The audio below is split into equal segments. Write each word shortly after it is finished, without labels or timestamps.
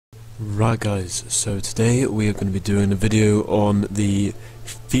Right guys, so today we are going to be doing a video on the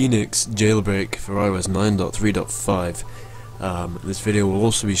Phoenix jailbreak for iOS 9.3.5. This video will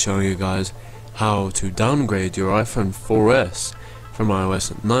also be showing you guys how to downgrade your iPhone 4S from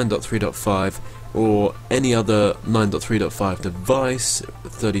iOS 9.3.5 or any other 9.3.5 device,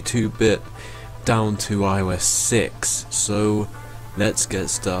 32-bit, down to iOS 6. So let's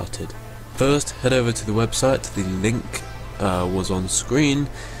get started. First, head over to the website. The link was on screen.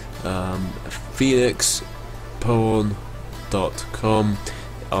 phoenixporn.com.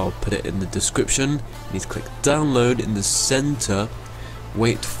 I'll put it in the description. You need to click download in the center,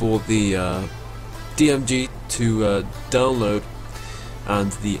 wait for the DMG to download,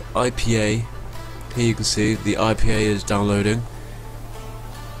 and the IPA, here you can see the IPA is downloading.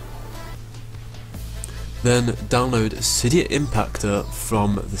 Then download Cydia Impactor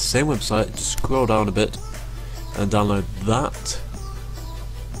from the same website. Just scroll down a bit and download that.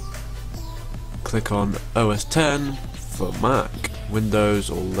 Click on OS 10 for Mac, Windows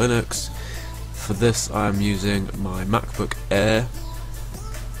or Linux. For this I am using my MacBook Air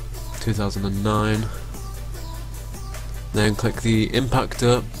 2009. Then click the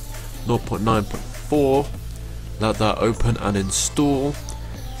Impactor 0.9.4, let that open and install.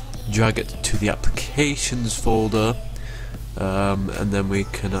 Drag it to the applications folder, and then we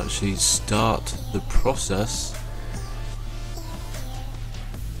can actually start the process.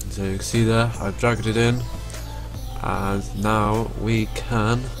 So you can see there, I've dragged it in, and now we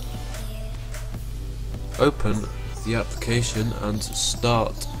can open the application and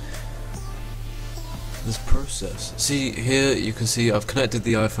start this process. See here, you can see I've connected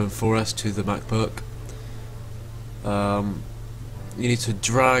the iPhone 4S to the MacBook. You need to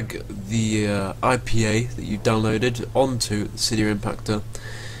drag the IPA that you downloaded onto the Cydia Impactor,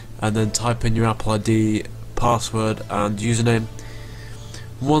 and then type in your Apple ID, password and username.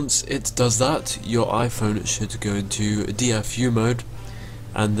 Once it does that, your iPhone should go into DFU mode,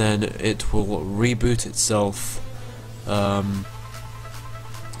 and then it will reboot itself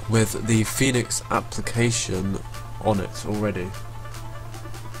with the Phoenix application on it already.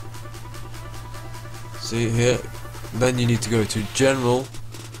 See here, then you need to go to General,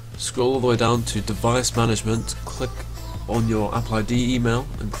 scroll all the way down to Device Management, click on your Apple ID email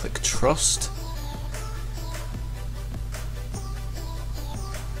and click Trust.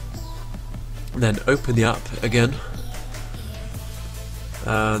 Then open the app again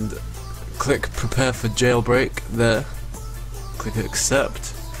and click Prepare for Jailbreak there, click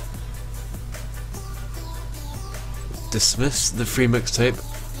Accept, dismiss the free mixtape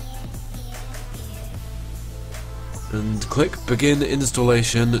and click Begin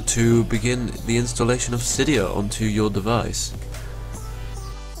Installation to begin the installation of Cydia onto your device.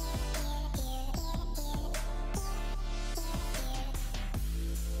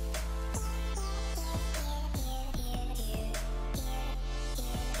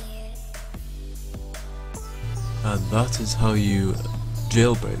 And that is how you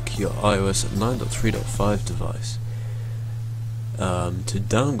jailbreak your iOS 9.3.5 device. To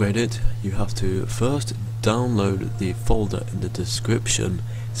downgrade it, you have to first download the folder in the description,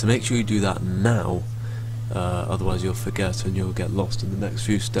 so make sure you do that now, otherwise you'll forget and you'll get lost in the next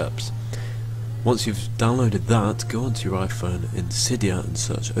few steps. Once you've downloaded that, go onto your iPhone in Cydia and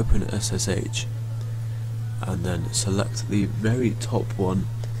search Open SSH, and then select the very top one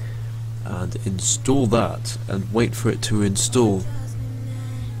and install that and wait for it to install.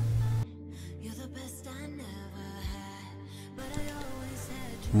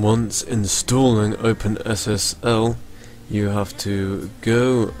 Once installing OpenSSL, you have to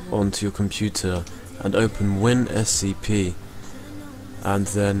go onto your computer and open WinSCP and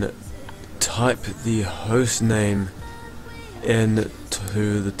then type the host name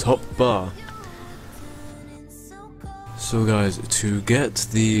into the top bar. So guys, to get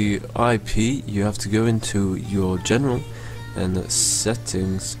the IP, you have to go into your General and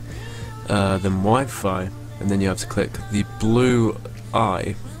Settings, then Wi-Fi, and then you have to click the blue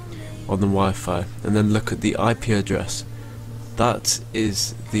eye on the Wi-Fi, and then look at the IP address. That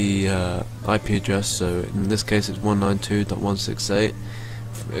is the IP address, so in this case it's 192.168,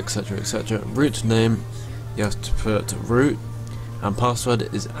 etc, etc. Root name, you have to put root, and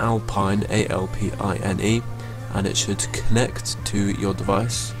password is Alpine, ALPINE, and it should connect to your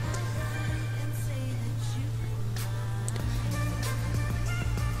device.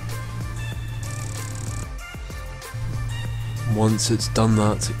 Once it's done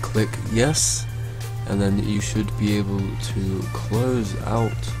that, click yes, and then you should be able to close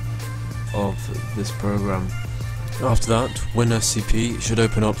out of this program. After that, WinSCP should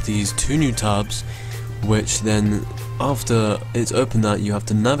open up these two new tabs. which then after it's opened that, you have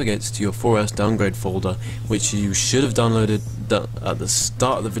to navigate to your 4S downgrade folder, which you should have downloaded at the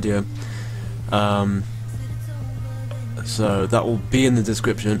start of the video. So that will be in the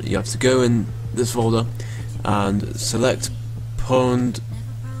description. You have to go in this folder and select pwned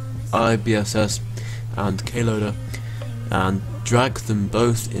IBSS and Kloader and drag them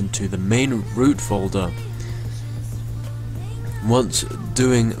both into the main root folder. Once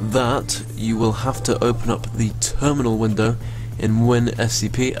doing that, you will have to open up the terminal window in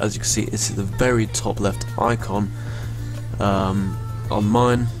WinSCP. As you can see, it's the very top left icon. On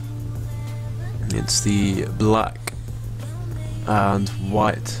mine, it's the black and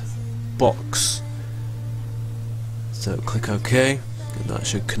white box. So click OK, and that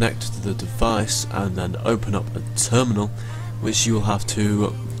should connect to the device, and then open up a terminal, which you will have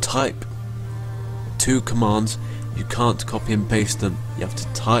to type two commands. You can't copy and paste them, you have to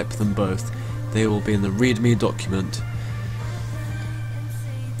type them both. They will be in the README document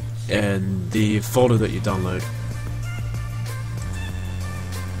in the folder that you download.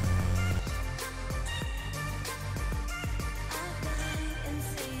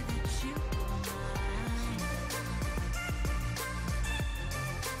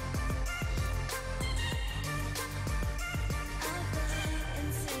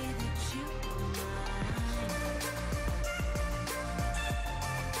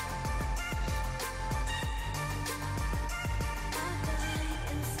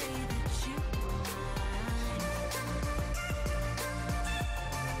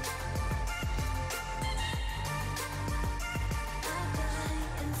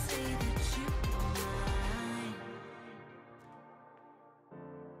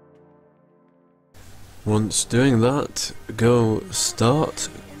 Once doing that, go Start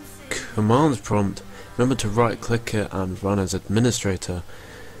Command Prompt. Remember to right click it and run as administrator,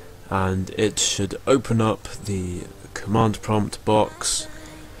 and it should open up the command prompt box,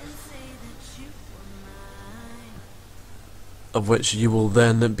 of which you will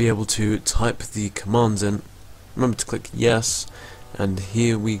then be able to type the commands in. Remember to click yes, and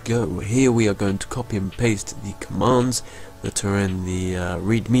here we go. Here we are going to copy and paste the commands that are in the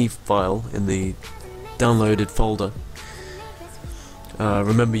README file in the downloaded folder.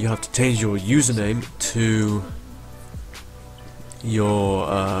 Remember, you have to change your username to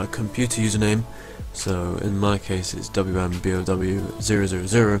your computer username. So in my case it's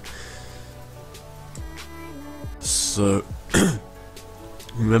WMBOW000. So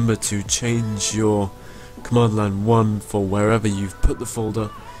remember to change your command line 1 for wherever you've put the folder.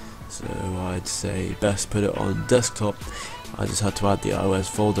 So I'd say best put it on desktop. I just had to add the iOS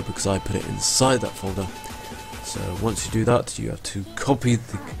folder because I put it inside that folder. So once you do that, you have to copy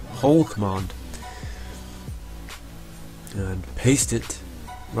the whole command and paste it.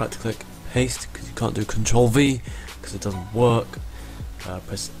 Right click, paste, because you can't do Control V because it doesn't work.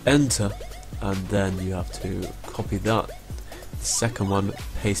 Press enter, and then you have to copy that. The second one,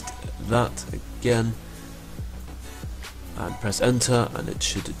 paste that again, and press enter, and it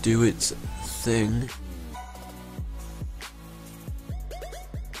should do its thing.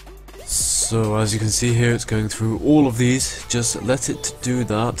 So as you can see here, it's going through all of these. Just let it do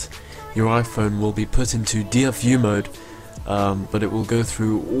that. Your iPhone will be put into DFU mode, but it will go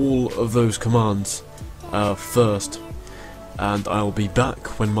through all of those commands first, and I'll be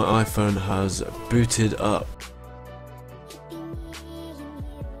back when my iPhone has booted up.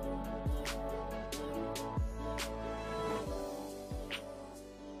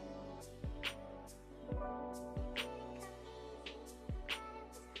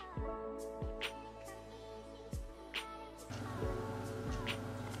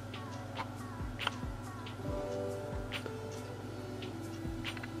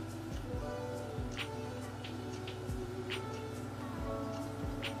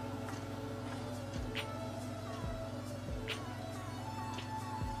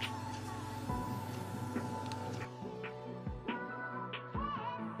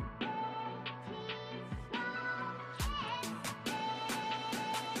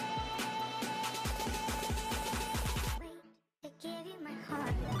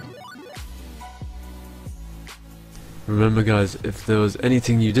 Remember guys, if there was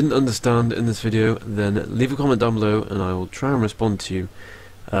anything you didn't understand in this video, then leave a comment down below and I will try and respond to you.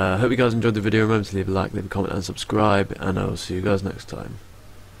 Hope you guys enjoyed the video. Remember to leave a like, leave a comment and subscribe, and I will see you guys next time.